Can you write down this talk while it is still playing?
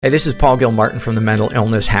Hey, this is Paul Gilmartin from the Mental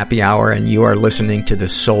Illness Happy Hour, and you are listening to The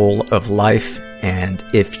Soul of Life. And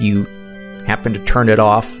if you happen to turn it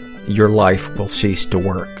off, your life will cease to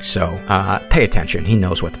work. So pay attention. He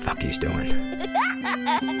knows what the fuck he's doing.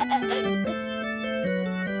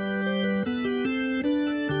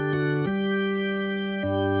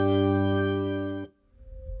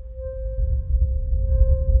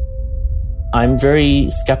 I'm very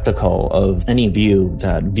skeptical of any view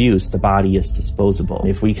that views the body as disposable.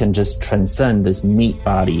 If we can just transcend this meat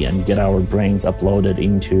body and get our brains uploaded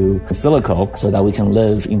into silico so that we can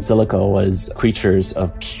live in silico as creatures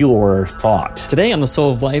of pure thought. Today on The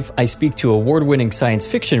Soul of Life, I speak to award-winning science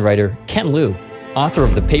fiction writer Ken Liu, author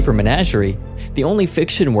of The Paper Menagerie, the only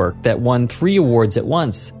fiction work that won 3 awards at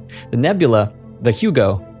once: the Nebula, the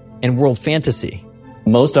Hugo, and World Fantasy.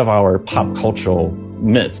 Most of our pop cultural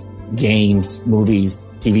myth, games, movies,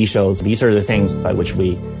 TV shows, these are the things by which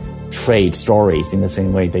we trade stories in the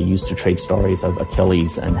same way they used to trade stories of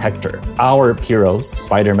Achilles and Hector. Our heroes,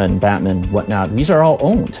 Spider-Man, Batman, whatnot, these are all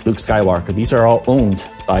owned. Luke Skywalker, these are all owned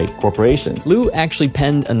by corporations. Liu actually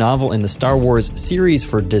penned a novel in the Star Wars series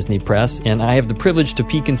for Disney Press, and I have the privilege to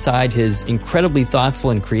peek inside his incredibly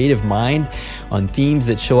thoughtful and creative mind on themes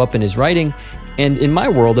that show up in his writing and in my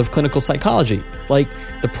world of clinical psychology, like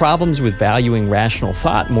the problems with valuing rational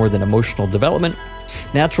thought more than emotional development,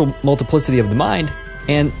 natural multiplicity of the mind,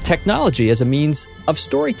 and technology as a means of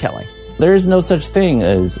storytelling. There is no such thing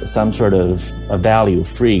as some sort of a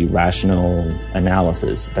value-free rational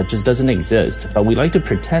analysis. That just doesn't exist. But we like to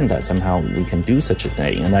pretend that somehow we can do such a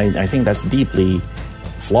thing, and I think that's deeply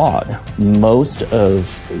flawed. Most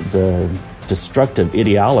of the destructive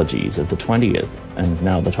ideologies of the 20th and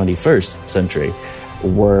now the 21st century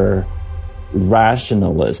were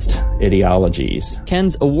rationalist ideologies.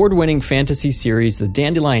 Ken's award-winning fantasy series, The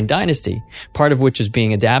Dandelion Dynasty, part of which is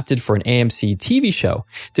being adapted for an AMC TV show,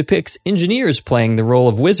 depicts engineers playing the role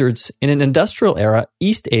of wizards in an industrial-era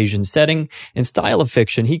East Asian setting and style of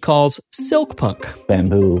fiction he calls silk punk.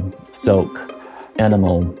 Bamboo, silk,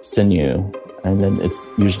 animal, sinew, and then it's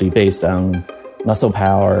usually based on muscle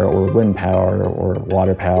power or wind power or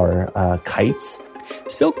water power, kites.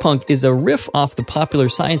 Silkpunk is a riff off the popular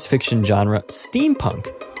science fiction genre steampunk.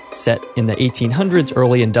 Set in the 1800s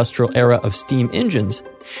early industrial era of steam engines,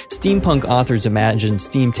 steampunk authors imagined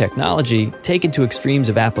steam technology taken to extremes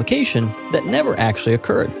of application that never actually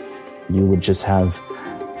occurred. You would just have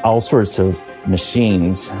all sorts of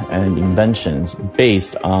machines and inventions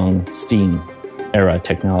based on steam era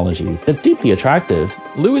technology. It's deeply attractive.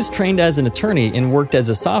 Liu is trained as an attorney and worked as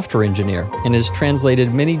a software engineer and has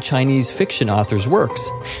translated many Chinese fiction authors' works,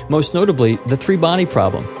 most notably The Three-Body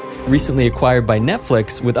Problem, recently acquired by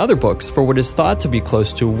Netflix with other books for what is thought to be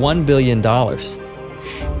close to $1 billion.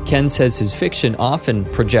 Ken says his fiction often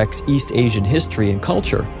projects East Asian history and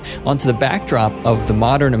culture onto the backdrop of the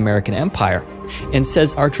modern American empire, and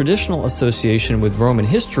says our traditional association with Roman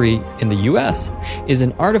history in the U.S. is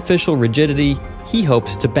an artificial rigidity he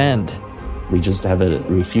hopes to bend. We just have a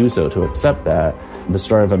refusal to accept that the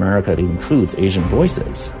story of America includes Asian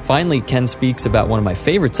voices. Finally, Ken speaks about one of my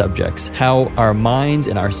favorite subjects, how our minds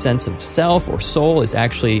and our sense of self or soul is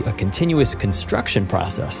actually a continuous construction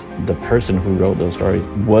process. The person who wrote those stories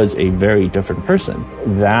was a very different person.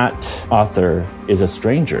 That author is a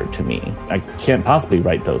stranger to me. I can't possibly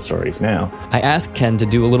write those stories now. I asked Ken to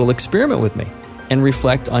do a little experiment with me and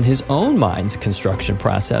reflect on his own mind's construction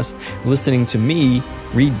process, listening to me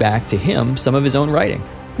read back to him some of his own writing.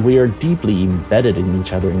 We are deeply embedded in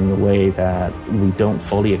each other in a way that we don't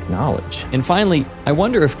fully acknowledge. And finally, I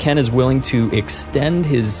wonder if Ken is willing to extend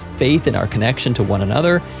his faith in our connection to one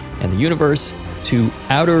another and the universe to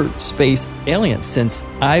outer space aliens, since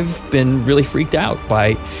I've been really freaked out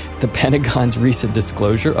by the Pentagon's recent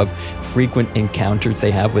disclosure of frequent encounters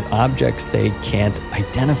they have with objects they can't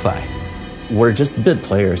identify. We're just bit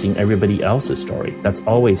players in everybody else's story. That's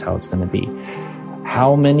always how it's going to be.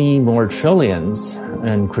 How many more trillions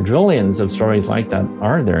and quadrillions of stories like that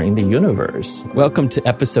are there in the universe? Welcome to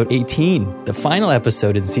episode 18, the final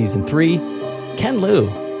episode in season 3, Ken Liu.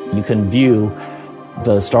 You can view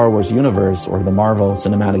the Star Wars universe or the Marvel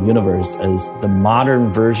Cinematic Universe as the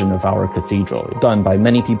modern version of our cathedral, done by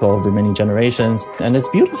many people over many generations. And it's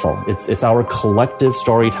beautiful. It's our collective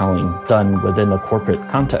storytelling done within a corporate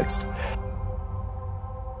context.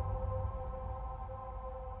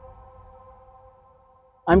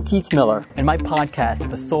 I'm Keith Miller, and my podcast,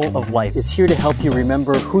 The Soul of Life, is here to help you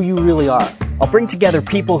remember who you really are. I'll bring together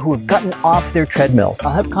people who have gotten off their treadmills.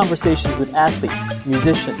 I'll have conversations with athletes,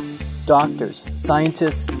 musicians, doctors,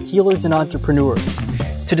 scientists, healers, and entrepreneurs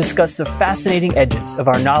to discuss the fascinating edges of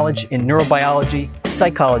our knowledge in neurobiology,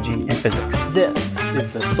 psychology, and physics. This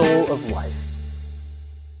is The Soul of Life.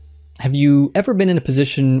 Have you ever been in a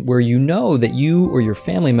position where you know that you or your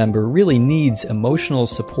family member really needs emotional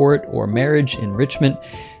support or marriage enrichment,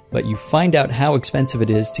 but you find out how expensive it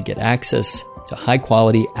is to get access to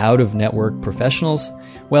high-quality, out-of-network professionals?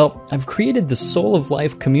 Well, I've created the Soul of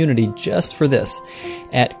Life community just for this.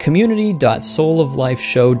 At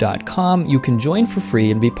community.souloflifeshow.com, you can join for free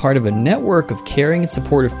and be part of a network of caring and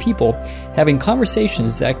supportive people having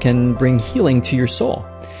conversations that can bring healing to your soul.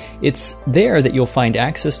 It's there that you'll find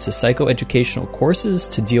access to psychoeducational courses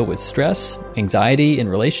to deal with stress, anxiety, and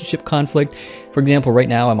relationship conflict. For example, right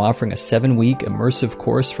now I'm offering a 7-week immersive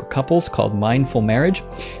course for couples called Mindful Marriage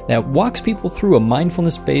that walks people through a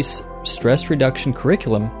mindfulness-based stress reduction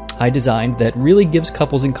curriculum I designed that really gives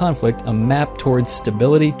couples in conflict a map towards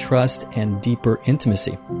stability, trust, and deeper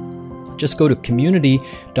intimacy. Just go to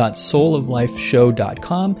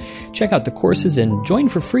community.souloflifeshow.com, check out the courses, and join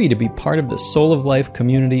for free to be part of the Soul of Life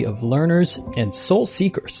community of learners and soul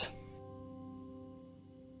seekers.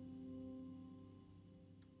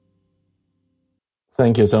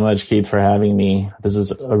 Thank you so much, Keith, for having me. This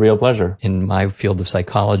is a real pleasure. In my field of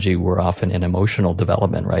psychology, we're often in emotional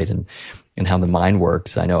development, right? And how the mind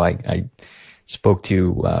works. I know I spoke to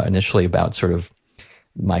you initially about sort of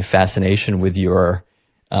my fascination with your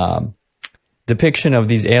depiction of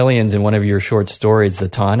these aliens in one of your short stories, the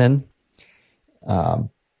Taunen,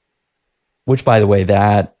 which, by the way,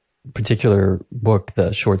 that particular book,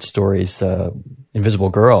 the short stories, Invisible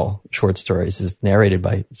Girl short stories, is narrated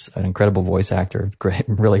by an incredible voice actor. Great,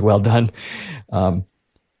 really well done. And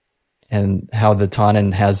how the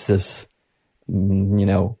Taunen has this,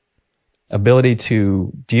 ability to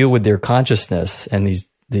deal with their consciousness and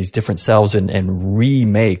these different selves and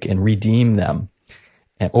remake and redeem them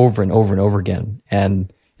over and over and over again.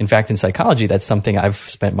 And in fact, in psychology, that's something I've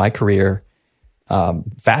spent my career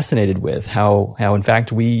fascinated with, how in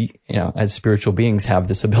fact we, as spiritual beings have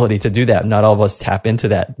this ability to do that. Not all of us tap into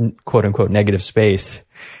that quote unquote negative space.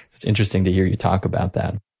 It's interesting to hear you talk about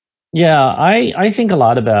that. Yeah, I think a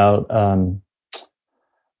lot about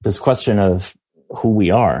this question of who we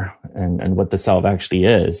are and what the self actually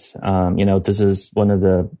is. This is one of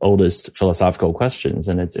the oldest philosophical questions,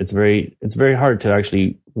 and it's very hard to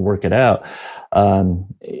actually work it out.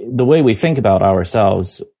 The way we think about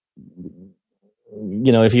ourselves,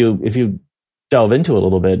 if you delve into it a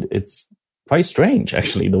little bit, it's quite strange,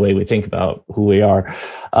 actually, the way we think about who we are.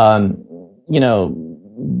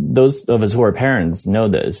 Those of us who are parents know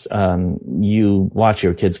this. You watch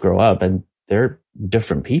your kids grow up, and they're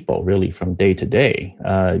different people, really, from day to day.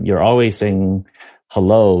 You're always saying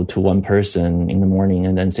hello to one person in the morning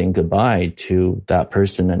and then saying goodbye to that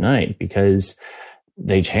person at night, because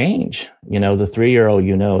they change. The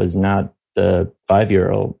 3-year-old is not the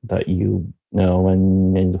 5-year-old that you know,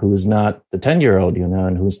 and who's not the 10-year-old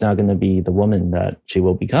and who's not going to be the woman that she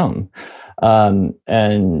will become. And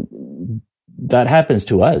that happens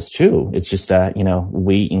to us too. It's just that,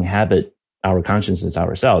 we inhabit our consciousness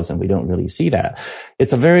ourselves, and we don't really see that.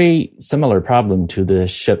 It's a very similar problem to the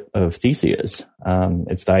ship of Theseus.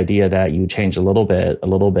 It's the idea that you change a little bit.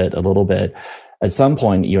 At some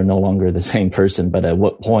point, you're no longer the same person, but at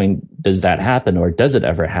what point does that happen, or does it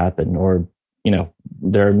ever happen? Or,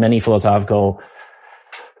 there are many philosophical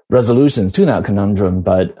resolutions to that conundrum,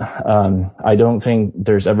 but I don't think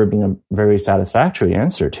there's ever been a very satisfactory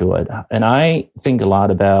answer to it. And I think a lot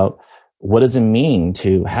about, what does it mean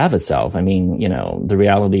to have a self? I mean, the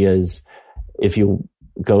reality is, if you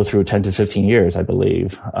go through 10 to 15 years, I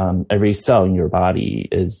believe, every cell in your body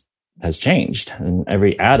has changed, and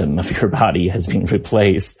every atom of your body has been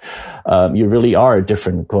replaced. You really are a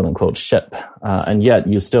different quote unquote ship. And yet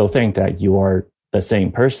you still think that you are the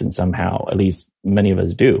same person somehow. At least many of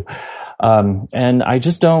us do. And I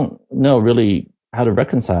just don't know really how to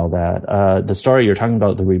reconcile that. The story you're talking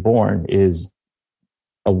about, The Reborn, is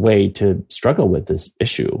a way to struggle with this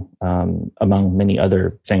issue, among many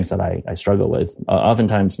other things that I struggle with.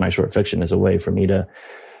 Oftentimes my short fiction is a way for me to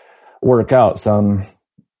work out some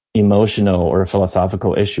emotional or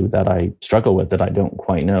philosophical issue that I struggle with, that I don't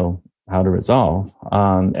quite know how to resolve.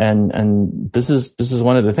 And this is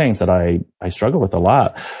one of the things that I struggle with a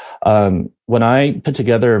lot. When I put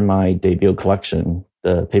together my debut collection,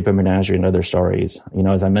 The Paper Menagerie and Other Stories,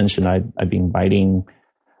 as I mentioned, I've been writing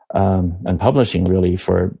and publishing really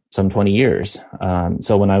for some 20 years.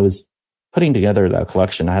 So when I was putting together that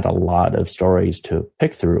collection, I had a lot of stories to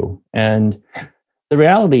pick through. And the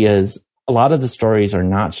reality is, a lot of the stories are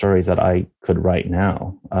not stories that I could write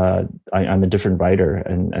now. I'm a different writer,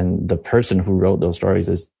 and the person who wrote those stories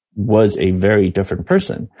was a very different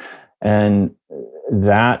person. And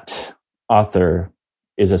that author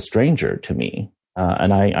is a stranger to me.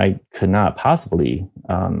 And I could not possibly,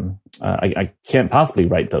 I can't possibly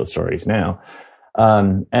write those stories now.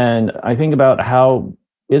 And I think about how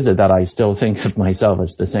is it that I still think of myself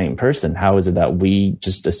as the same person? How is it that we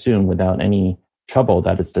just assume without any trouble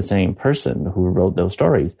that it's the same person who wrote those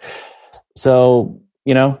stories? So,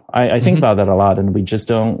 I think about that a lot, and we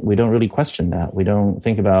don't really question that. We don't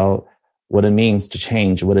think about what it means to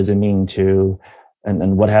change. What does it mean to,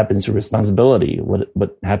 and what happens to responsibility?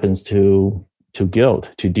 What happens to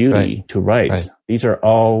guilt, to duty, to rights? Right. These are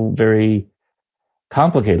all very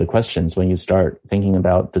complicated questions when you start thinking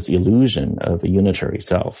about this illusion of a unitary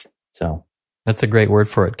self. So that's a great word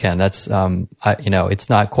for it, Ken. That's, it's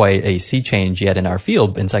not quite a sea change yet in our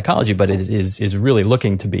field in psychology, but it is really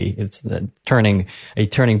looking to be. It's a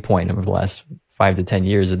turning point over the last 5 to 10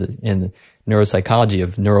 years in the neuropsychology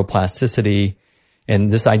of neuroplasticity. And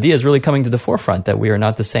this idea is really coming to the forefront that we are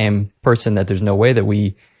not the same person, that there's no way that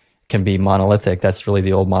we can be monolithic. That's really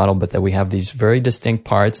the old model, but that we have these very distinct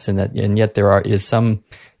parts, and yet there is some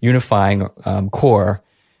unifying core,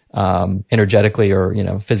 energetically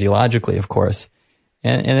or physiologically, of course.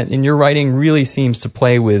 And your writing really seems to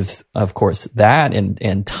play with, of course, that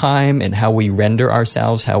and time and how we render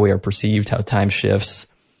ourselves, how we are perceived, how time shifts.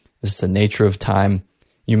 This is the nature of time.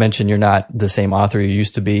 You mentioned you're not the same author you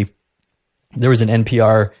used to be. There was an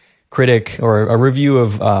NPR critic or a review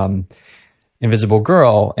of Invisible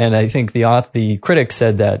Girl, and I think the critic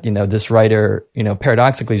said that this writer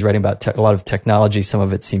paradoxically is writing about a lot of technology. Some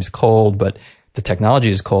of it seems cold, but the technology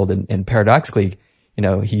is cold, and paradoxically,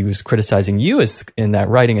 he was criticizing you in that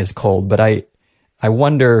writing as cold. But I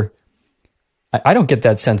wonder, I don't get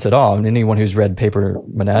that sense at all. And anyone who's read Paper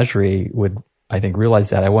Menagerie would, I think,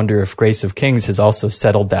 realize that. I wonder if Grace of Kings has also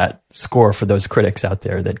settled that score for those critics out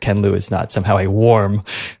there, that Ken Liu is not somehow a warm,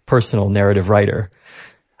 personal narrative writer.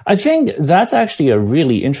 I think that's actually a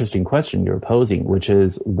really interesting question you're posing, which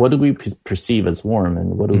is, what do we perceive as warm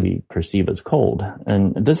and what do we perceive as cold?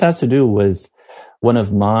 And this has to do with one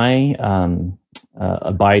of my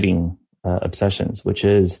abiding obsessions, which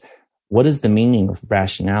is, what is the meaning of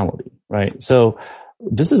rationality, right? So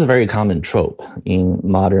this is a very common trope in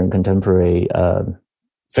modern contemporary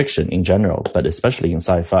fiction in general, but especially in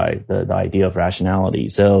sci-fi, the idea of rationality.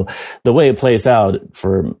 So the way it plays out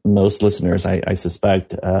for most listeners, I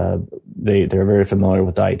suspect they're very familiar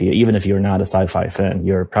with the idea. Even if you're not a sci-fi fan,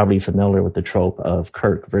 you're probably familiar with the trope of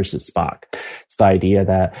Kirk versus Spock. It's the idea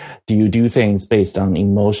that, do you do things based on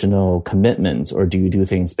emotional commitments, or do you do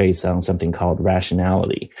things based on something called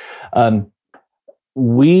rationality?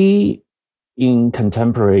 We, in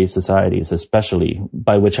contemporary societies, especially,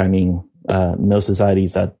 by which I mean most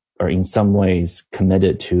societies that are in some ways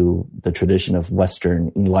committed to the tradition of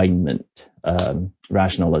Western Enlightenment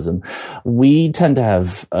rationalism, we tend to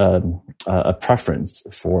have a preference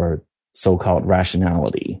for so-called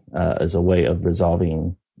rationality as a way of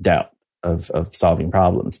resolving doubt, of solving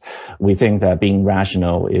problems. We think that being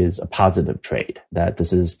rational is a positive trait, that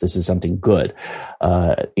this is something good,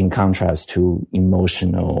 in contrast to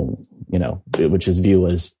emotional, which is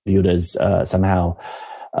viewed as somehow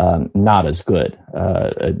not as good,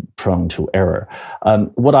 prone to error.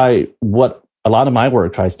 What a lot of my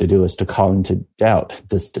work tries to do is to call into doubt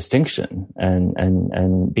this distinction,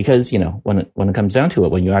 and because when it comes down to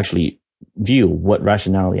it, when you actually view what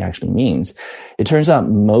rationality actually means, it turns out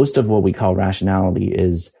most of what we call rationality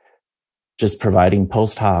is just providing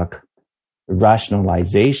post hoc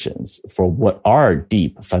rationalizations for what are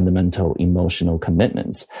deep, fundamental emotional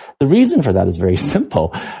commitments. The reason for that is very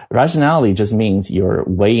simple. Rationality just means you're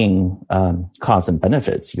weighing costs and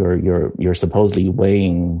benefits. You're supposedly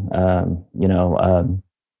weighing,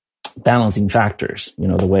 balancing factors.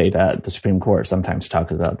 The way that the Supreme Court sometimes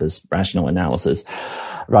talks about this rational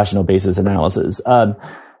basis analysis.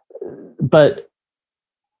 But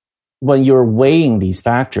when you're weighing these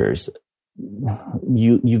factors,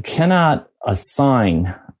 you cannot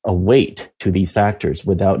assign a weight to these factors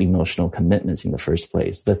without emotional commitments in the first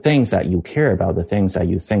place. The things that you care about, the things that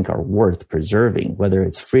you think are worth preserving, whether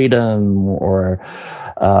it's freedom or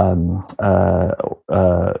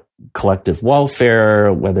collective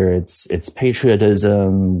welfare, whether it's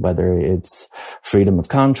patriotism, whether it's freedom of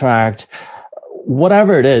contract,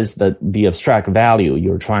 whatever it is, that the abstract value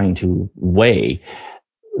you're trying to weigh,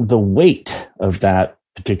 the weight of that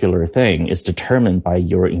particular thing is determined by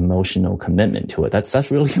your emotional commitment to it.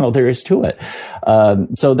 That's really all there is to it.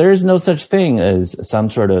 So there is no such thing as some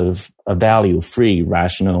sort of a value-free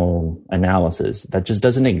rational analysis. That just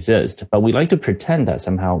doesn't exist. But we like to pretend that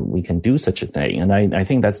somehow we can do such a thing. And I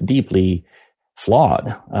think that's deeply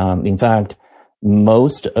flawed. In fact,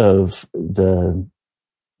 most of the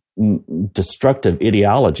destructive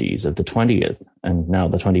ideologies of the 20th and now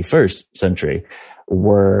the 21st century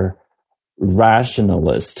were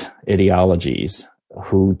rationalist ideologies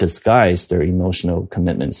who disguised their emotional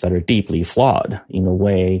commitments that are deeply flawed in a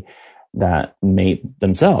way that made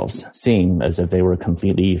themselves seem as if they were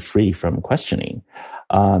completely free from questioning.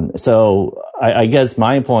 So I guess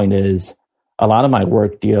my point is, a lot of my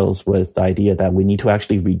work deals with the idea that we need to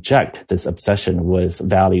actually reject this obsession with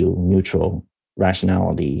value neutral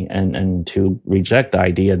rationality and to reject the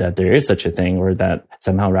idea that there is such a thing or that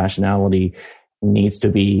somehow rationality needs to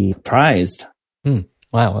be prized.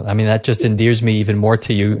 Wow. I mean, that just endears me even more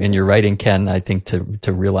to you in your writing, Ken, I think,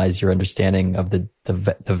 to realize your understanding of the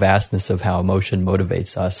vastness of how emotion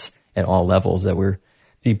motivates us at all levels, that we're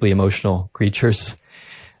deeply emotional creatures,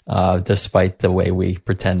 despite the way we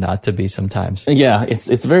pretend not to be sometimes. Yeah,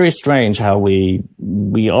 it's very strange how we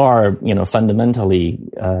are, fundamentally,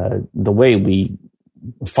 the way we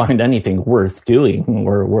find anything worth doing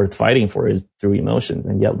or worth fighting for is through emotions,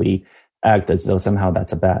 and yet we act as though somehow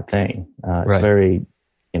that's a bad thing. It's right. Very,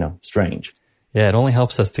 strange. Yeah, it only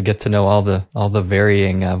helps us to get to know all the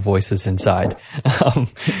varying voices inside,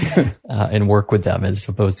 and work with them as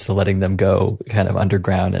opposed to letting them go kind of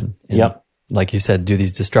underground and yep. Like you said, do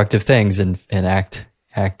these destructive things and act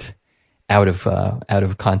out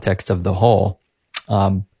of context of the whole.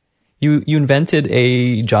 You invented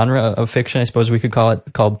a genre of fiction, I suppose we could call it,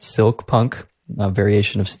 called silk punk, a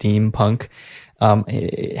variation of steampunk.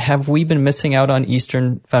 Have we been missing out on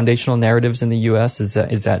Eastern foundational narratives in the U.S.? Is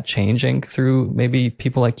that changing through maybe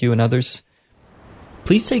people like you and others?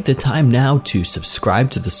 Please take the time now to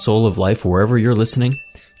subscribe to The Soul of Life wherever you're listening.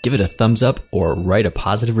 Give it a thumbs up or write a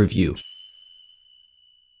positive review.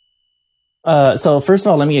 So first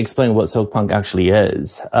of all, let me explain what silk punk actually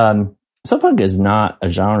is. Silk punk is not a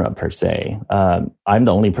genre per se. I'm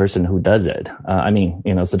the only person who does it.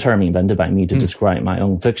 It's a term invented by me to describe my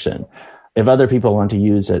own fiction. If other people want to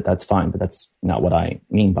use it, that's fine, but that's not what I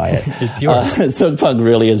mean by it. It's yours. Silk punk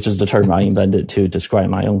really is just a term I invented to describe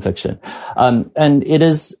my own fiction. And it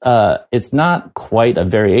is, it's not quite a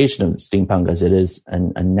variation of steampunk as it is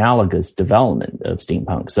an analogous development of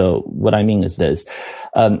steampunk. So what I mean is this,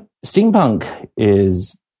 steampunk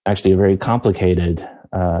is actually a very complicated,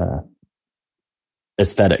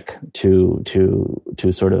 aesthetic to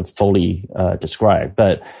sort of fully, describe,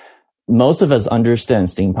 but most of us understand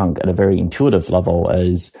steampunk at a very intuitive level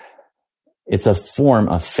as it's a form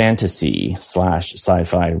of fantasy /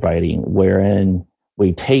 sci-fi writing wherein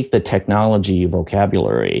we take the technology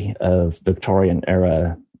vocabulary of Victorian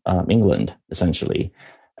era England, essentially,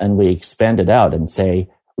 and we expand it out and say,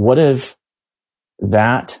 what if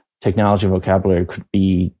that technology vocabulary could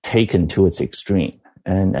be taken to its extreme?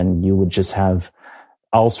 And you would just have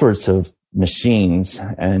all sorts of machines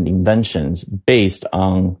and inventions based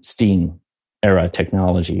on steam era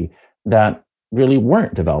technology that really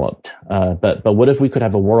weren't developed. But what if we could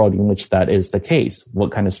have a world in which that is the case?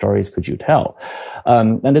 What kind of stories could you tell?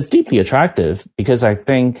 And it's deeply attractive because I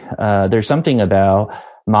think there's something about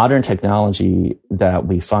modern technology that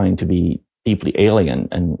we find to be deeply alien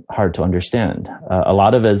and hard to understand. A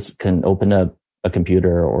lot of us can open up a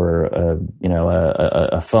computer or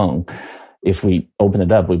a phone. If we open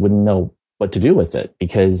it up, we wouldn't know what to do with it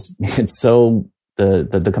because it's so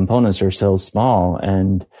the components are so small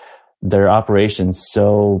and their operations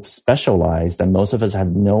so specialized that most of us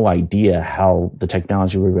have no idea how the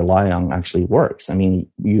technology we rely on actually works. I mean,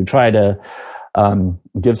 you try to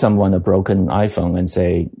give someone a broken iPhone and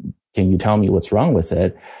say, "Can you tell me what's wrong with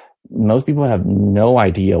it?" Most people have no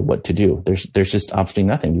idea what to do. There's just absolutely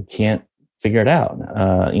nothing. You can't figure it out.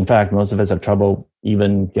 In fact, most of us have trouble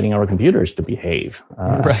even getting our computers to behave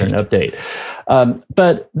after an update.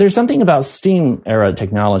 But there's something about steam era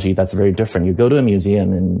technology that's very different. You go to a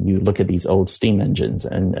museum and you look at these old steam engines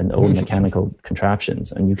and old mechanical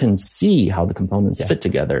contraptions, and you can see how the components fit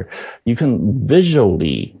together. You can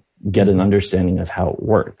visually get an understanding of how it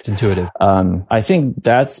works. It's intuitive. I think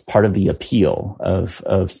that's part of the appeal of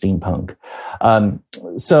steampunk.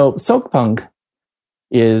 So silk punk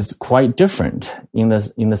is quite different in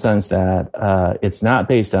the sense that it's not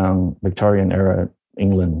based on Victorian era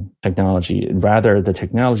England technology. Rather, the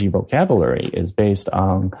technology vocabulary is based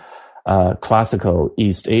on classical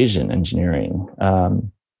East Asian engineering,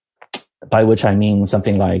 by which I mean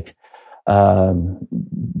something like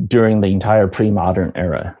during the entire pre-modern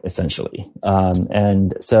era, essentially.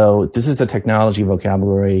 And so this is a technology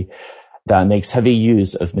vocabulary that makes heavy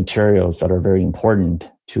use of materials that are very important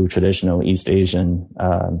to traditional East Asian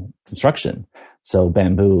construction. So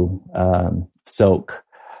bamboo, silk,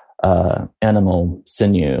 animal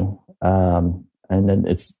sinew, and then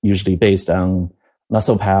it's usually based on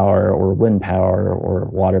muscle power or wind power or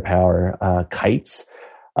water power, kites,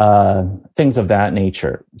 things of that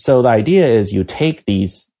nature. So the idea is you take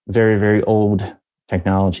these very, very old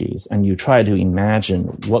technologies and you try to imagine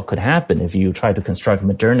what could happen if you try to construct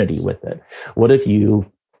modernity with it. What if you,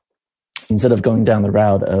 instead of going down the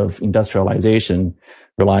route of industrialization,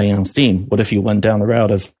 relying on steam, what if you went down the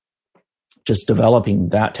route of just developing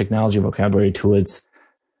that technology vocabulary to its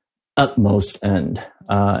utmost end?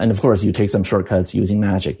 And of course, you take some shortcuts using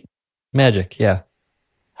magic. Magic, yeah.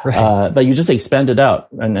 Right. But you just expand it out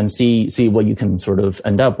and see what you can sort of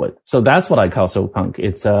end up with. So that's what I call Sopunk.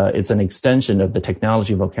 It's an extension of the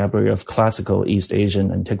technology vocabulary of classical East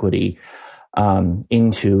Asian antiquity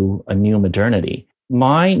into a new modernity.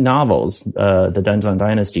 My novels, the Danzang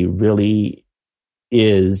Dynasty, really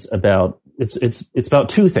is about it's about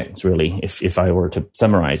two things, really, if I were to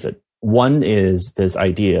summarize it. One is this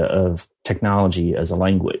idea of technology as a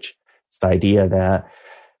language. It's the idea that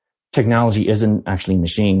technology isn't actually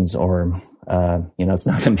machines or, it's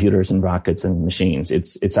not computers and rockets and machines.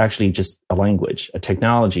 It's actually just a language. A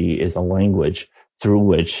technology is a language through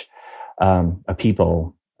which a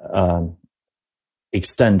people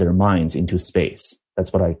extend their minds into space.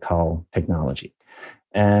 That's what I call technology.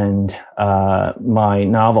 And my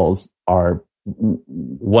novels are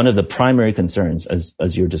one of the primary concerns,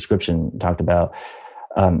 as your description talked about.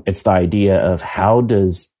 It's the idea of how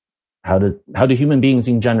do human beings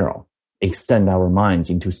in general extend our minds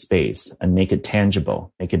into space and make it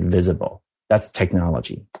tangible, make it visible? That's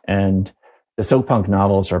technology. And the Sopunk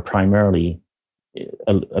novels are primarily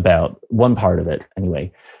about one part of it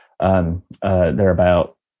anyway. They're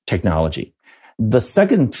about technology. The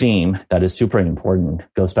second theme that is super important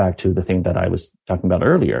goes back to the thing that I was talking about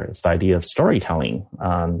earlier. It's the idea of storytelling,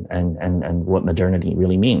 and what modernity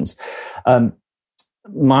really means.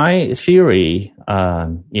 My theory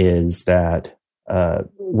is that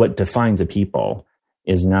what defines a people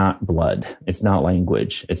is not blood, it's not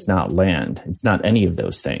language, it's not land, it's not any of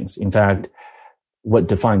those things. In fact, what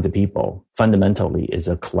defines a people fundamentally is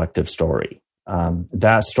a collective story.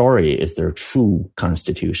 That story is their true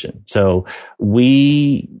constitution. So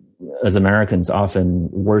we, as Americans, often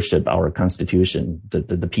worship our constitution,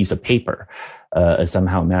 the piece of paper, as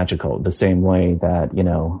somehow magical, the same way that,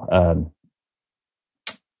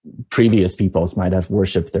 previous peoples might have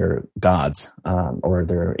worshipped their gods, or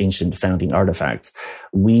their ancient founding artifacts.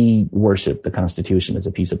 We worship the Constitution as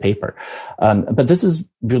a piece of paper. But this is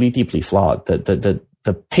really deeply flawed.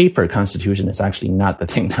 The paper Constitution is actually not the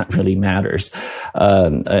thing that really matters.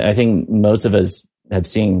 I think most of us have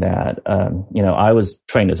seen that. I was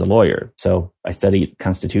trained as a lawyer, so I studied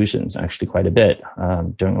constitutions actually quite a bit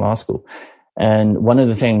during law school. And one of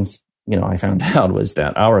the things, I found out was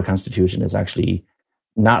that our Constitution is actually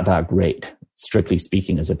not that great, strictly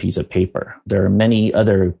speaking, as a piece of paper. There are many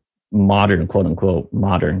other modern, quote unquote,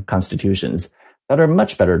 modern constitutions that are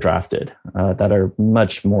much better drafted, that are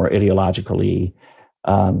much more ideologically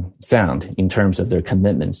sound in terms of their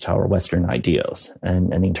commitments to our Western ideals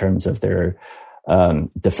and in terms of their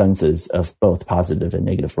defenses of both positive and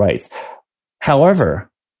negative rights.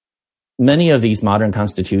 However, many of these modern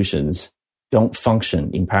constitutions don't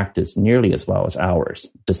function in practice nearly as well as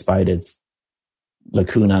ours, despite its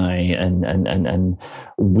lacunae and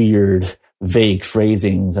weird, vague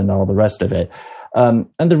phrasings and all the rest of it. And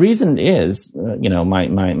the reason is,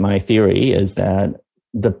 my theory is that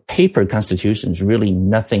the paper constitution is really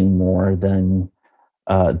nothing more than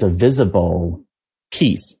the visible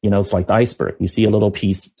piece. It's like the iceberg. You see a little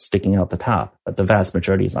piece sticking out the top, but the vast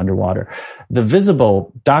majority is underwater. The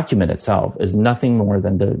visible document itself is nothing more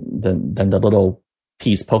than the little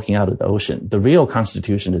piece poking out of the ocean. The real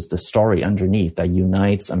Constitution is the story underneath that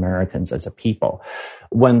unites Americans as a people.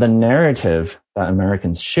 When the narrative that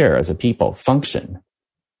Americans share as a people function,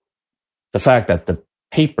 the fact that the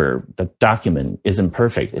paper, the document isn't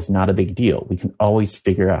perfect is not a big deal. We can always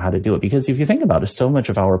figure out how to do it. Because if you think about it, so much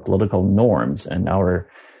of our political norms and our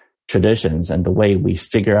traditions and the way we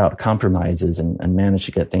figure out compromises and manage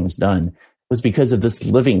to get things done was because of this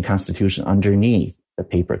living Constitution underneath the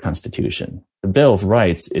paper Constitution. The Bill of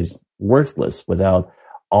Rights is worthless without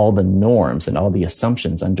all the norms and all the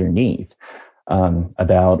assumptions underneath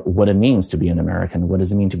about what it means to be an American. What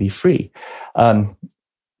does it mean to be free?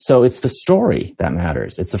 So it's the story that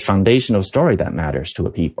matters. It's a foundational story that matters to a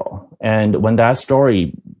people. And when that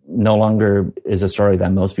story no longer is a story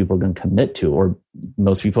that most people are going to commit to, or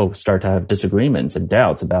most people start to have disagreements and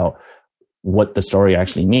doubts about what the story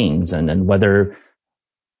actually means and whether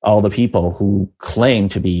all the people who claim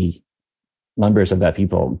to be members of that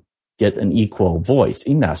people get an equal voice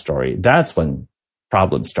in that story, that's when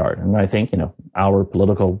problems start. And I think, our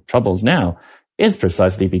political troubles now is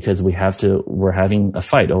precisely because we're having a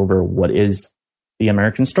fight over what is the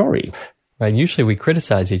American story. Right. Usually we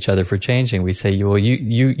criticize each other for changing. We say, well,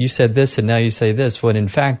 you said this and now you say this. When in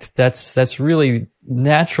fact, that's really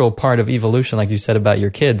natural part of evolution. Like you said about your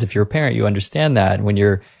kids. If you're a parent, you understand that. When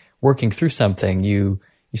you're working through something, you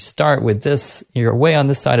start with this, you're way on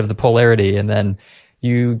this side of the polarity, and then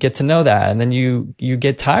you get to know that, and then you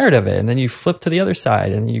get tired of it, and then you flip to the other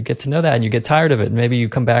side, and you get to know that, and you get tired of it. And maybe you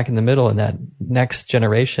come back in the middle, and that next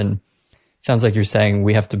generation, it sounds like you're saying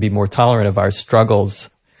we have to be more tolerant of our struggles.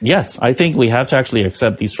 Yes, I think we have to actually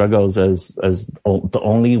accept these struggles as the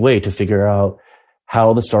only way to figure out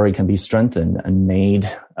how the story can be strengthened and made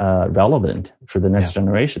relevant for the next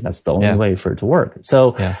generation. That's the only way for it to work.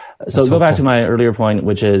 So go back to my earlier point,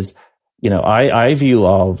 which is, I view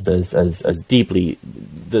all of this as deeply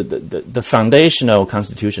the foundational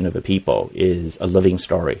constitution of a people is a living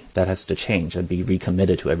story that has to change and be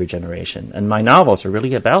recommitted to every generation. And my novels are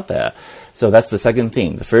really about that. So that's the second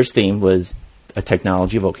theme. The first theme was a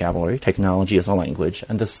technology vocabulary, technology as a language.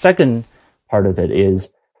 And the second part of it is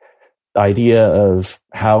the idea of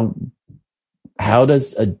how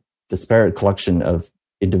does a disparate collection of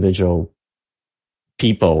individual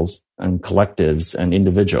peoples and collectives and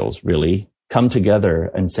individuals really come together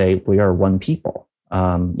and say, we are one people.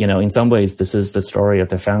 In some ways, this is the story of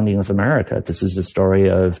the founding of America. This is the story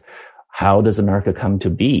of how does America come to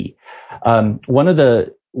be. One of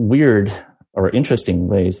the weird or interesting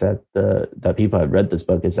ways that people have read this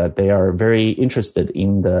book is that they are very interested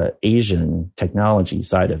in the Asian technology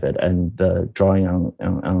side of it and the drawing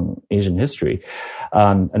on Asian history.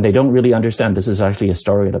 And they don't really understand this is actually a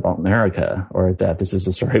story about America, or that this is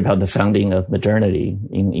a story about the founding of modernity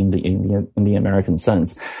in the American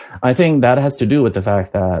sense. I think that has to do with the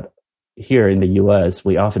fact that here in the US,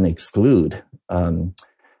 we often exclude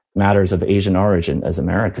matters of Asian origin as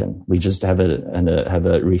American. We just have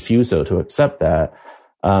a refusal to accept that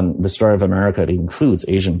the story of America includes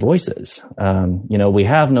Asian voices. We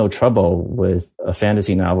have no trouble with a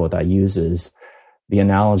fantasy novel that uses the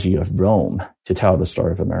analogy of Rome to tell the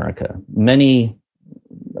story of America. Many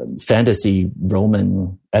fantasy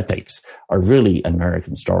Roman epics are really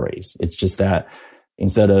American stories. It's just that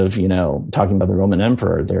instead of, talking about the Roman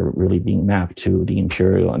emperor, they're really being mapped to the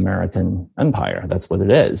imperial American empire. That's what it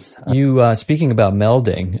is. You, speaking about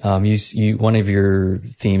melding, you one of your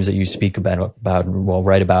themes that you speak about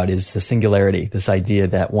write about is the singularity, this idea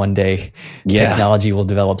that one day technology will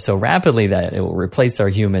develop so rapidly that it will replace our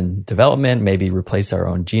human development, maybe replace our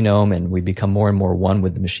own genome, and we become more and more one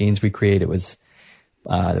with the machines we create. There was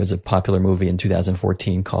a popular movie in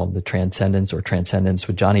 2014 called The Transcendence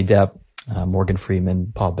with Johnny Depp, Morgan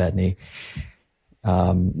Freeman, Paul Bettany,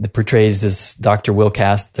 that portrays this Dr. Will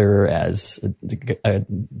Castor as a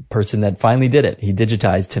person that finally did it. He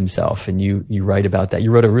digitized himself, and you write about that.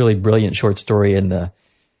 You wrote a really brilliant short story in the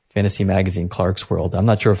fantasy magazine Clarkesworld. I'm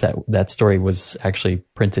not sure if that story was actually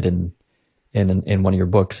printed in one of your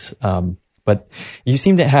books, but you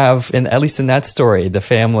seem to have, at least in that story, the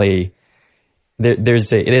family.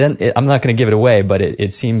 I'm not going to give it away, but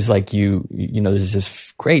it seems like there's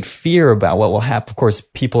this great fear about what will happen. Of course,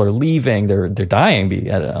 people are leaving, they're dying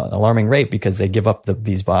at an alarming rate because they give up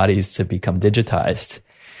these bodies to become digitized.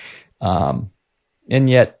 And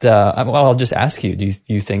yet, I'll just ask you, do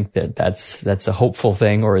you think that that's a hopeful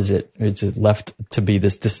thing, or is it left to be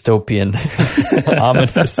this dystopian,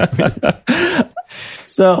 ominous?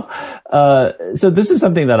 So this is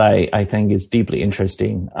something that I think is deeply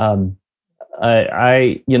interesting.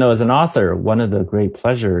 I as an author, one of the great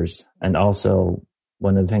pleasures, and also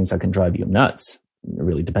one of the things that can drive you nuts,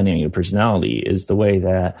 really depending on your personality, is the way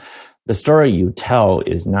that the story you tell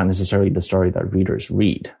is not necessarily the story that readers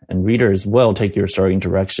read. And readers will take your story in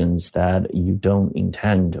directions that you don't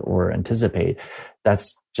intend or anticipate.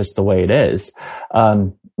 That's just the way it is.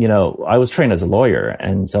 I was trained as a lawyer,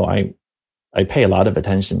 and so I pay a lot of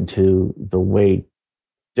attention to the way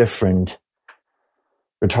different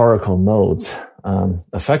rhetorical modes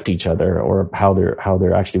affect each other, or how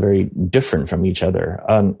they're actually very different from each other.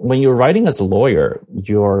 When you're writing as a lawyer,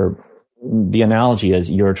 the analogy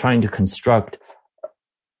is you're trying to construct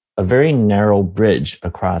a very narrow bridge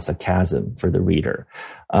across a chasm for the reader.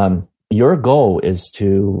 Your goal is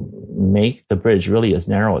to make the bridge really as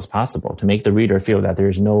narrow as possible, to make the reader feel that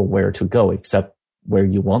there's nowhere to go except where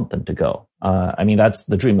you want them to go. That's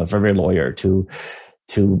the dream of every lawyer, to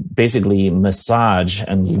basically massage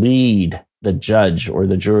and lead the judge or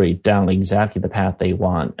the jury down exactly the path they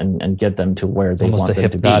want and get them to where they want them to be.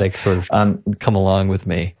 Almost a hypnotic sort of come along with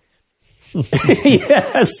me.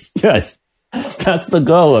 Yes. That's the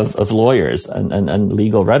goal of lawyers and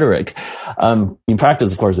legal rhetoric. In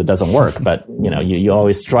practice, of course, it doesn't work, but you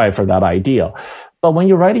always strive for that ideal. But when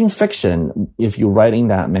you're writing fiction, if you write in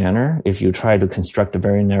that manner, if you try to construct a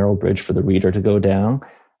very narrow bridge for the reader to go down,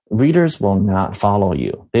 readers will not follow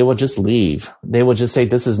you. They will just leave. They will just say,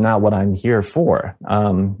 this is not what I'm here for.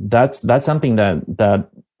 That's something that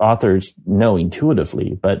authors know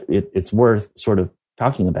intuitively, but it's worth sort of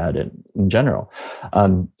talking about it in general.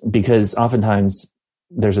 Because oftentimes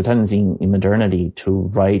there's a tendency in modernity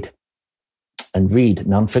to write and read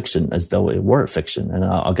nonfiction as though it were fiction. And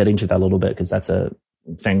I'll get into that a little bit because that's a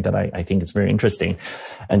thing that I think is very interesting.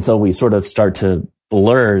 And so we sort of start to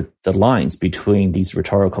blur the lines between these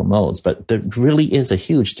rhetorical modes, but there really is a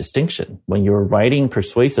huge distinction. When you're writing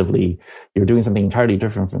persuasively, you're doing something entirely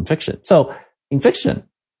different from fiction. So in fiction,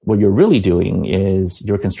 what you're really doing is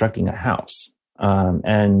you're constructing a house.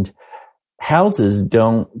 And houses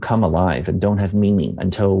don't come alive and don't have meaning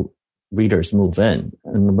until readers move in.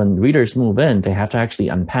 And when readers move in, they have to actually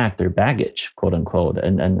unpack their baggage, quote unquote,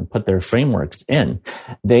 and put their frameworks in.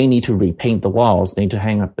 They need to repaint the walls. They need to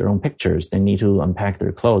hang up their own pictures. They need to unpack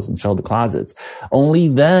their clothes and fill the closets. Only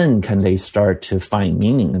then can they start to find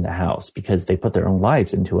meaning in the house because they put their own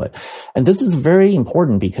lives into it. And this is very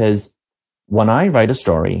important because when I write a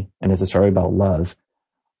story, and it's a story about love,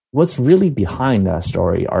 what's really behind that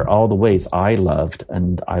story are all the ways I loved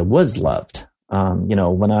and I was loved.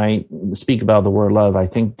 When I speak about the word love, I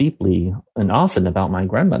think deeply and often about my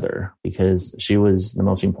grandmother because she was the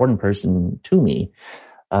most important person to me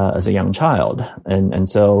as a young child. And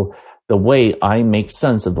so the way I make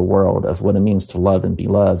sense of the world, of what it means to love and be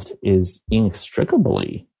loved, is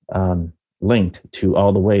inextricably linked to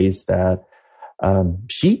all the ways that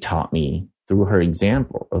she taught me through her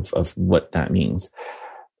example of what that means.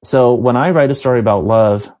 So when I write a story about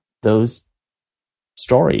love, those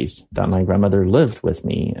stories that my grandmother lived with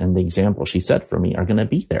me and the example she set for me are going to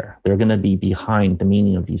be there. They're going to be behind the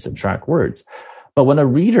meaning of these abstract words. But when a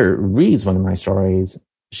reader reads one of my stories,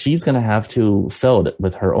 she's going to have to fill it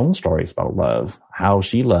with her own stories about love, how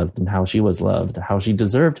she loved and how she was loved, how she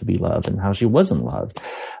deserved to be loved and how she wasn't loved,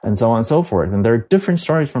 and so on and so forth. And there are different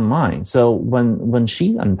stories from mine. So when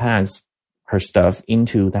she unpacks her stuff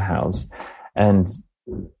into the house and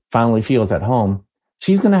finally feels at home,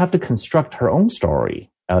 she's going to have to construct her own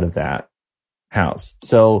story out of that house.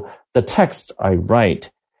 So the text I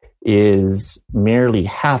write is merely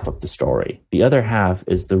half of the story. The other half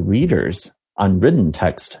is the reader's unwritten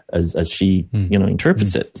text as she,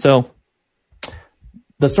 interprets it. So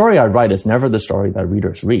the story I write is never the story that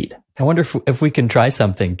readers read. I wonder if we can try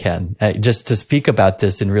something, Ken, just to speak about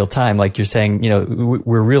this in real time. Like you're saying,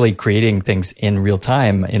 we're really creating things in real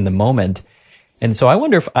time in the moment. And so I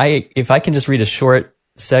wonder if I can just read a short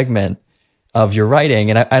segment of your writing,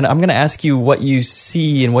 and I'm going to ask you what you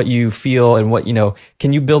see and what you feel and what,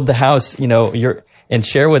 can you build the house, and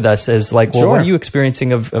share with us as like, well, Sure. What are you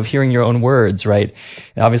experiencing of hearing your own words, right?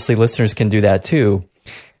 And obviously listeners can do that too.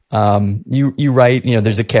 You write,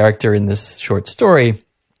 there's a character in this short story,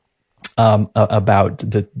 about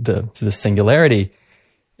the singularity,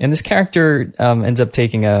 and this character, ends up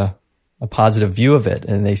taking a positive view of it.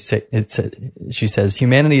 And she says,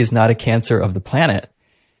 humanity is not a cancer of the planet.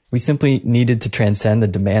 We simply needed to transcend the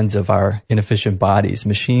demands of our inefficient bodies,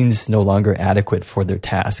 machines no longer adequate for their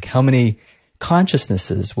task. How many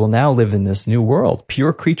consciousnesses will now live in this new world?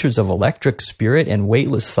 Pure creatures of electric spirit and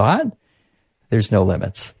weightless thought? There's no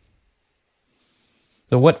limits.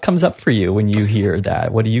 So what comes up for you when you hear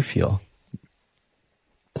that? What do you feel?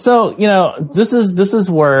 So, this is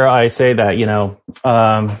where I say that,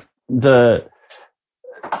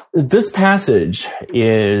 this passage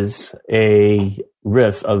is a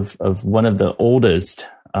riff of one of the oldest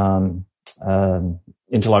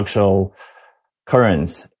intellectual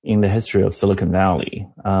currents in the history of Silicon Valley,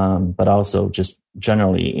 but also just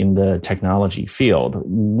generally in the technology field.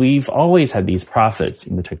 We've always had these prophets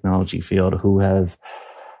in the technology field who have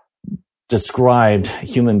described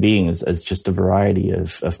human beings as just a variety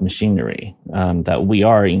of machinery, that we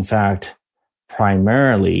are, in fact,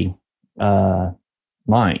 primarily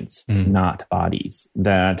minds, not bodies,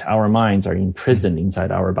 that our minds are imprisoned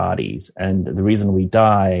inside our bodies. And the reason we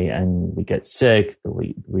die and we get sick,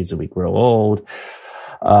 the reason we grow old,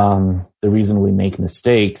 the reason we make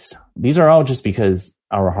mistakes, these are all just because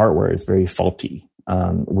our hardware is very faulty.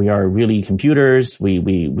 We are really computers. We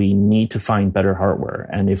need to find better hardware.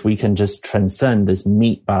 And if we can just transcend this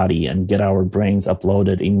meat body and get our brains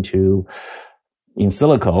uploaded in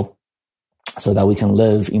silico, so that we can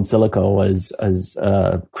live in silico as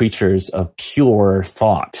creatures of pure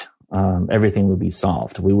thought, everything would be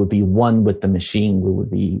solved. We would be one with the machine.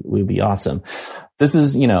 We would be awesome. This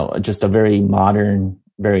is, just a very modern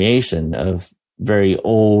variation of very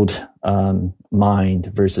old mind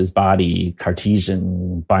versus body,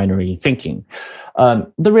 Cartesian binary thinking.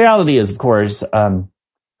 The reality is, of course, at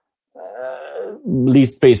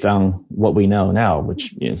least based on what we know now,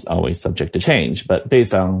 which is always subject to change, but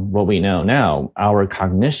based on what we know now, our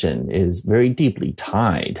cognition is very deeply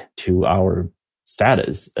tied to our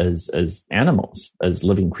status as animals, as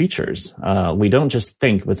living creatures. We don't just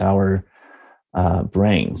think with our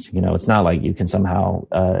brains. It's not like you can somehow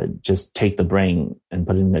just take the brain and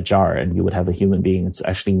put it in a jar and you would have a human being. It's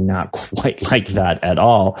actually not quite like that at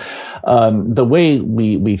all. The way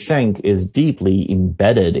we think is deeply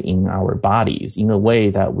embedded in our bodies in a way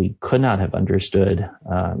that we could not have understood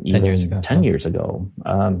even 10 years ago.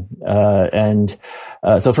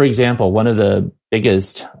 So, for example, one of the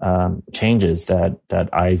biggest changes that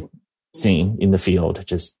I've seen in the field,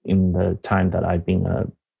 just in the time that I've been a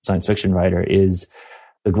science fiction writer, is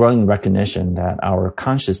the growing recognition that our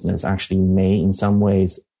consciousness actually may in some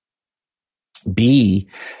ways be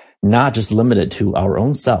not just limited to our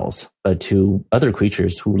own cells, but to other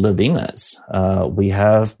creatures who live in us. We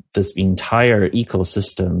have this entire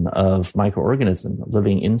ecosystem of microorganisms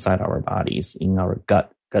living inside our bodies, in our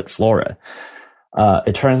gut flora.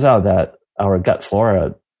 It turns out that our gut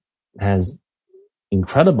flora has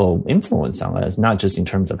incredible influence on us, not just in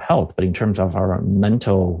terms of health, but in terms of our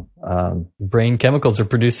mental... brain chemicals are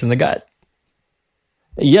produced in the gut.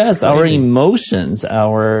 Yes, crazy. Our emotions,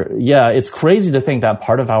 it's crazy to think that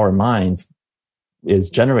part of our minds is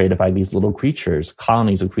generated by these little creatures,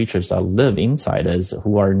 colonies of creatures that live inside us,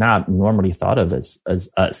 who are not normally thought of as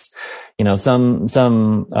us. Some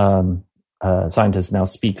scientists now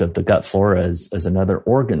speak of the gut flora as another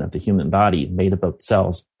organ of the human body made up of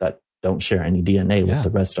cells that don't share any DNA with the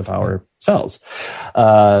rest of our cells.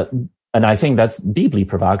 And I think that's deeply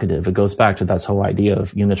provocative. It goes back to that whole idea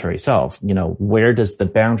of unitary self. Where does the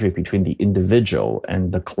boundary between the individual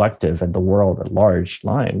and the collective and the world at large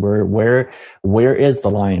lie? Where is the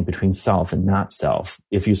line between self and not self?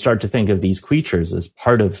 If you start to think of these creatures as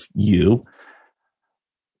part of you,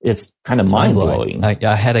 it's kind of mind-blowing.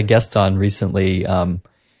 I had a guest on recently,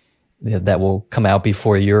 that will come out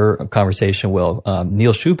before your conversation will,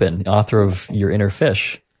 Neil Shubin, author of Your Inner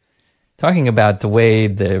Fish, talking about the way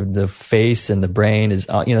the face and the brain is,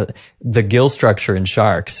 the gill structure in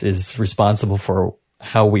sharks is responsible for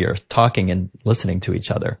how we are talking and listening to each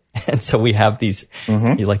other. And so we have these,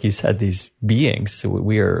 like you said, these beings. So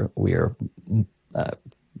we are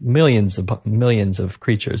millions of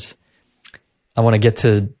creatures. I want to get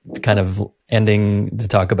to kind of ending to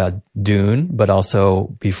talk about Dune, but also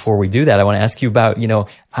before we do that, I want to ask you about,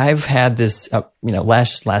 I've had this,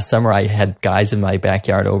 last summer I had guys in my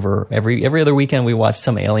backyard over every other weekend. We watched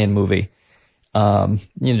some alien movie,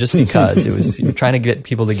 just because it was trying to get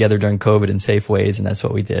people together during COVID in safe ways. And that's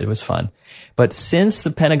what we did. It was fun. But since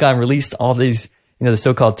the Pentagon released all these, the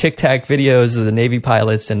so-called Tic Tac videos of the Navy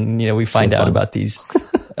pilots, and, we find out about these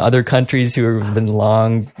other countries who have been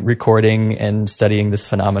long recording and studying this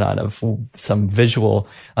phenomenon of some visual,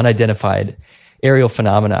 unidentified aerial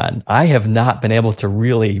phenomenon. I have not been able to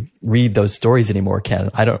really read those stories anymore, Ken.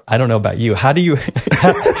 I don't know about you. How do you,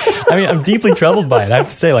 I'm deeply troubled by it. I have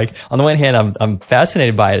to say, on the one hand, I'm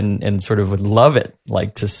fascinated by it and sort of would love it,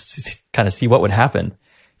 to kind of see what would happen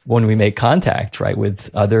when we make contact, right, with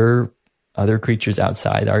other creatures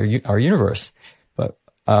outside our universe.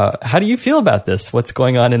 How do you feel about this? What's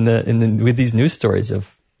going on with these news stories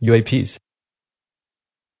of UAPs?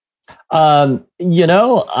 I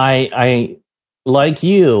like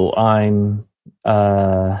you. I'm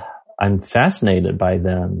fascinated by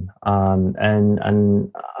them,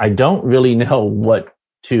 and I don't really know what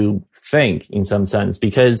to think in some sense,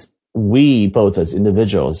 because we both as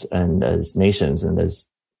individuals and as nations and as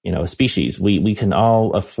a species, we can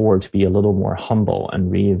all afford to be a little more humble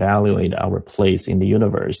and reevaluate our place in the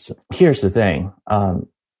universe. Here's the thing.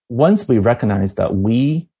 Once we recognize that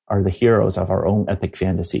we are the heroes of our own epic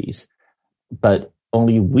fantasies, but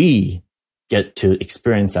only we get to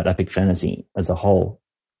experience that epic fantasy as a whole,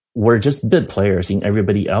 we're just bit players in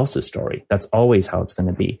everybody else's story. That's always how it's going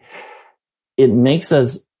to be. It makes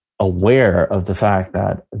us aware of the fact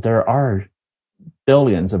that there are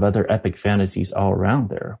billions of other epic fantasies all around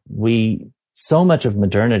there. So much of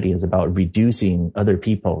modernity is about reducing other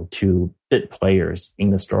people to bit players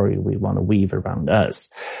in the story we want to weave around us.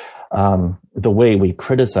 The way we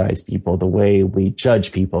criticize people, the way we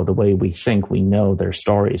judge people, the way we think we know their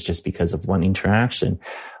stories just because of one interaction.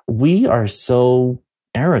 We are so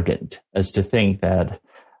arrogant as to think that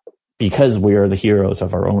because we are the heroes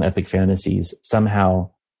of our own epic fantasies, somehow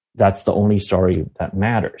that's the only story that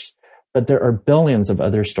matters. But there are billions of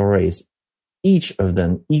other stories, each of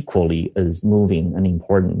them equally as moving and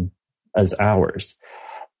important as ours.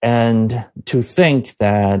 And to think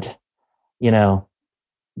that,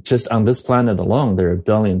 just on this planet alone, there are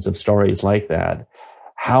billions of stories like that.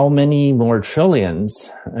 How many more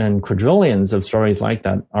trillions and quadrillions of stories like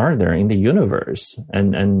that are there in the universe?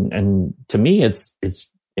 And to me,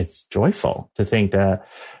 it's joyful to think that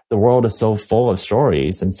the world is so full of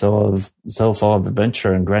stories and so full of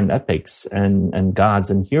adventure and grand epics and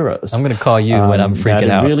gods and heroes. I'm going to call you when I'm freaking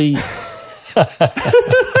out. Really,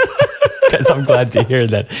 because I'm glad to hear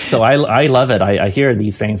that. So I love it. I hear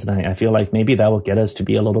these things and I feel like maybe that will get us to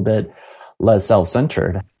be a little bit less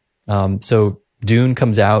self-centered. So Dune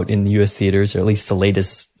comes out in the U.S. theaters, or at least the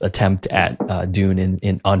latest attempt at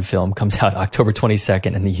Dune on film comes out October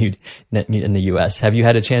 22nd in the U.S. Have you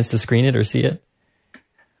had a chance to screen it or see it?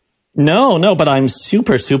 No, but I'm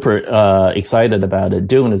super excited about it.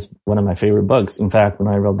 Dune is one of my favorite books. In fact,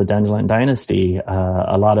 when I wrote The Dandelion Dynasty,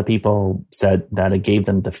 a lot of people said that it gave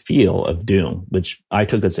them the feel of Dune, which I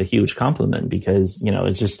took as a huge compliment because,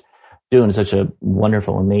 it's just Dune is such a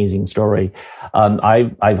wonderful, amazing story.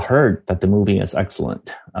 I've heard that the movie is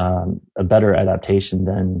excellent, a better adaptation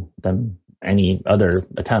than any other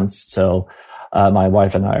attempts. So my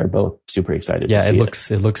wife and I are both super excited. Yeah, to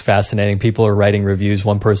see it looks fascinating. People are writing reviews.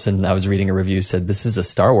 One person I was reading a review said, "This is a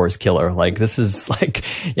Star Wars killer." Like this is like,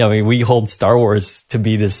 we hold Star Wars to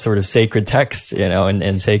be this sort of sacred text,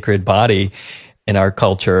 and sacred body in our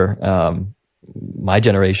culture. My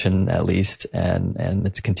generation, at least, and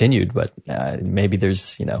it's continued. But maybe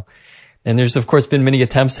there's, and there's of course been many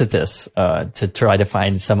attempts at this to try to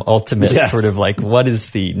find some ultimate sort of like, what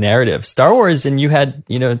is the narrative? Star Wars, and you had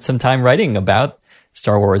some time writing about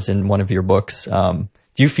Star Wars in one of your books. Do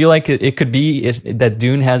you feel like it could be that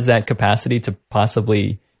Dune has that capacity to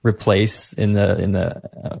possibly replace in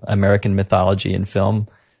the American mythology and film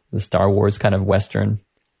the Star Wars kind of Western?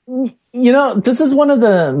 This is one of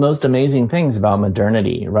the most amazing things about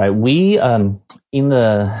modernity, right? We, in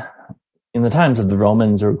the times of the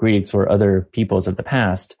Romans or Greeks or other peoples of the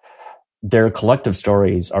past, their collective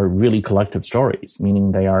stories are really collective stories,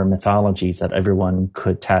 meaning they are mythologies that everyone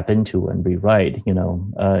could tap into and rewrite.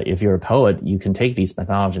 If you're a poet, you can take these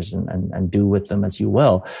mythologies and do with them as you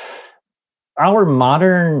will. Our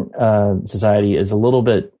modern society is a little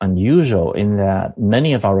bit unusual in that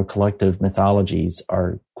many of our collective mythologies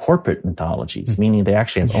are corporate mythologies, meaning they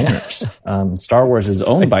actually have owners. Star Wars is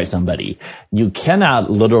owned by somebody. You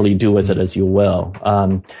cannot literally do with it as you will.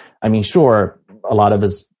 Sure, a lot of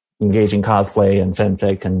us engage in cosplay and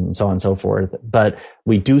fanfic and so on and so forth, but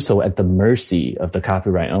we do so at the mercy of the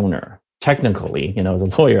copyright owner. Technically, as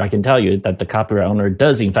a lawyer, I can tell you that the copyright owner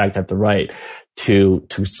does in fact have the right to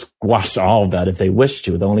squash all of that if they wish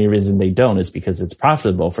to. The only reason they don't is because it's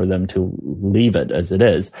profitable for them to leave it as it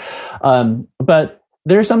is. But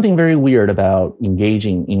there's something very weird about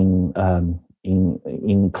engaging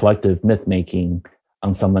in collective myth making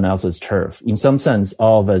on someone else's turf. In some sense,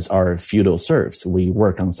 all of us are feudal serfs. We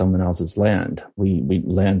work on someone else's land. We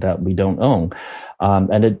land that we don't own.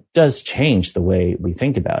 And it does change the way we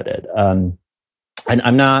think about it. And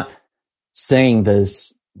I'm not saying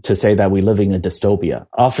this to say that we live in a dystopia.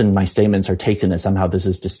 Often my statements are taken as somehow this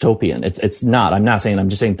is dystopian. It's not. I'm not saying, I'm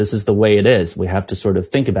just saying this is the way it is. We have to sort of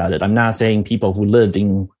think about it. I'm not saying people who lived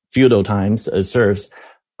in feudal times as serfs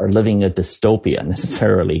are living a dystopia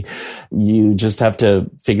necessarily. You just have to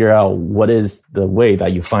figure out what is the way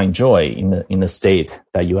that you find joy in the state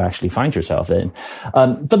that you actually find yourself in.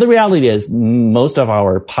 But the reality is most of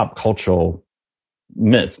our pop cultural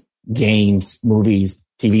myth, games, movies,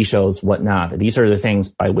 TV shows, whatnot, these are the things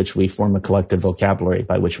by which we form a collective vocabulary,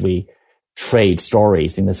 by which we trade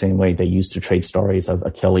stories in the same way they used to trade stories of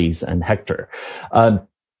Achilles and Hector.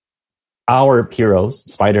 Our heroes,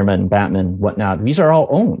 Spider-Man, Batman, whatnot, these are all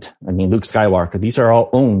owned. Luke Skywalker, these are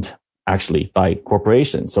all owned actually by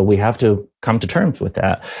corporations. So we have to come to terms with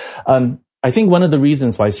that. I think one of the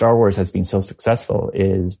reasons why Star Wars has been so successful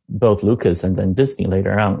is both Lucas and then Disney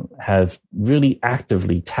later on have really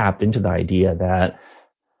actively tapped into the idea that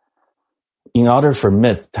in order for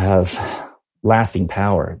myth to have lasting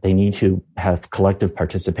power, they need to have collective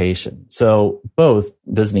participation. So both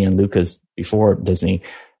Disney and Lucas, before Disney,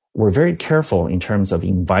 were very careful in terms of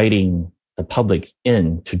inviting the public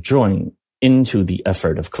in to join into the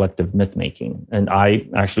effort of collective myth making. And I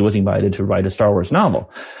actually was invited to write a Star Wars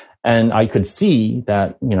novel. And I could see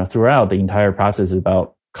that, throughout the entire process is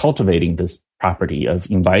about cultivating this property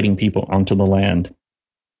of inviting people onto the land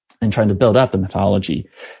and trying to build up the mythology.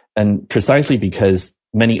 And precisely because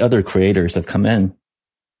many other creators have come in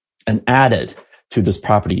and added to this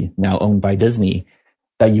property now owned by Disney,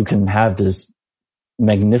 that you can have this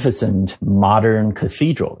magnificent modern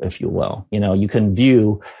cathedral, if you will. You know, you can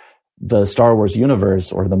view the Star Wars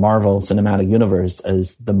universe or the Marvel Cinematic Universe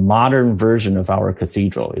as the modern version of our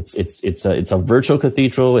cathedral. It's a virtual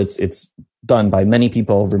cathedral. It's done by many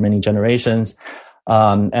people over many generations.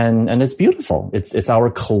 And it's beautiful. It's our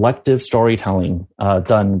collective storytelling,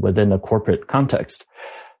 done within a corporate context.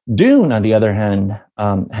 Dune, on the other hand,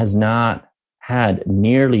 has not had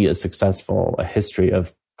nearly as successful a history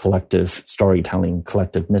of collective storytelling,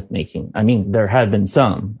 collective myth making. I mean, there have been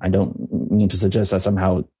some. I don't mean to suggest that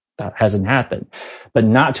somehow that hasn't happened, but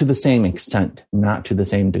not to the same extent, not to the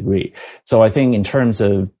same degree. So I think in terms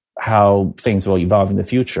of how things will evolve in the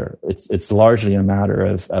future, it's largely a matter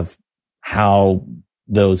of how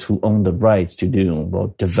those who own the rights to Dune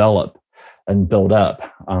will develop and build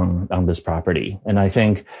up on this property. And I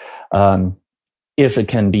think if it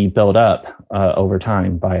can be built up over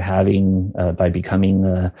time by becoming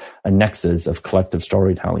a nexus of collective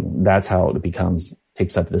storytelling, that's how it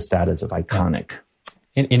takes up the status of iconic.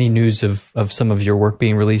 Any news of some of your work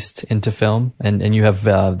being released into film? And you have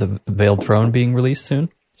the Veiled Throne being released soon?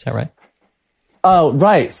 Is that right? Oh,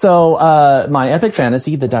 right. So my epic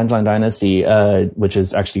fantasy, The Danjiang Dynasty, which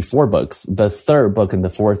is actually 4 books, the 3rd book and the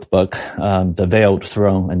 4th book, The Veiled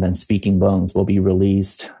Throne and then Speaking Bones, will be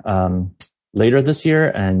released later this year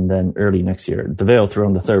and then early next year. The Veiled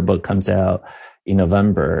Throne, the 3rd book, comes out in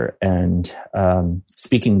November, and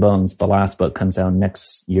Speaking Bones, the last book, comes out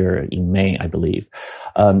next year in May, I believe.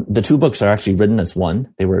 The 2 books are actually written as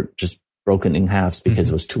one. They were just broken in halves because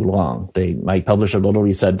it was too long. My publisher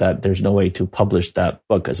literally said that there's no way to publish that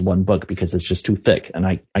book as one book because it's just too thick. And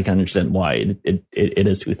I can understand why it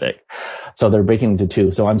is too thick. So they're breaking into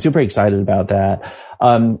 2. So I'm super excited about that.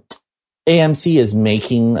 AMC is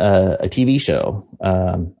making a TV show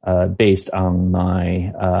based on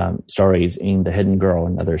my stories in The Hidden Girl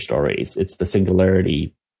and other stories. It's the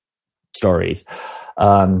Singularity stories.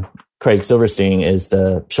 Craig Silverstein is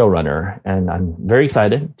the showrunner, and I'm very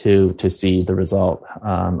excited to see the result.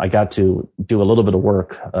 I got to do a little bit of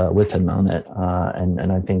work with him on it,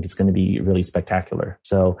 and I think it's going to be really spectacular.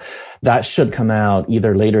 So that should come out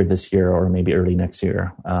either later this year or maybe early next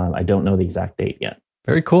year. I don't know the exact date yet.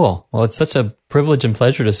 Very cool. Well, it's such a privilege and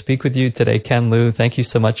pleasure to speak with you today, Ken Liu. Thank you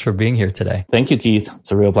so much for being here today. Thank you, Keith.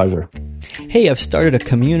 It's a real pleasure. Hey, I've started a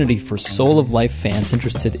community for Soul of Life fans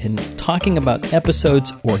interested in talking about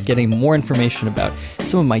episodes or getting more information about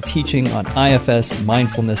some of my teaching on IFS,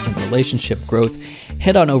 mindfulness, and relationship growth.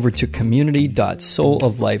 Head on over to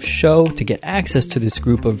community.souloflifeshow to get access to this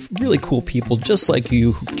group of really cool people just like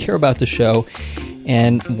you who care about the show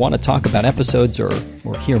and want to talk about episodes or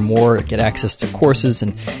hear more, get access to courses,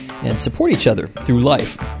 and support each other through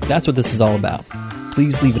life. That's what this is all about.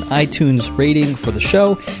 Please leave an iTunes rating for the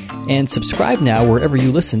show and subscribe now wherever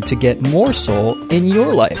you listen to get more soul in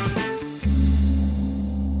your life.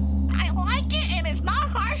 I like it, and it's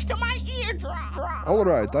not harsh to my eardrum. All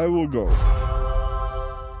right, I will go.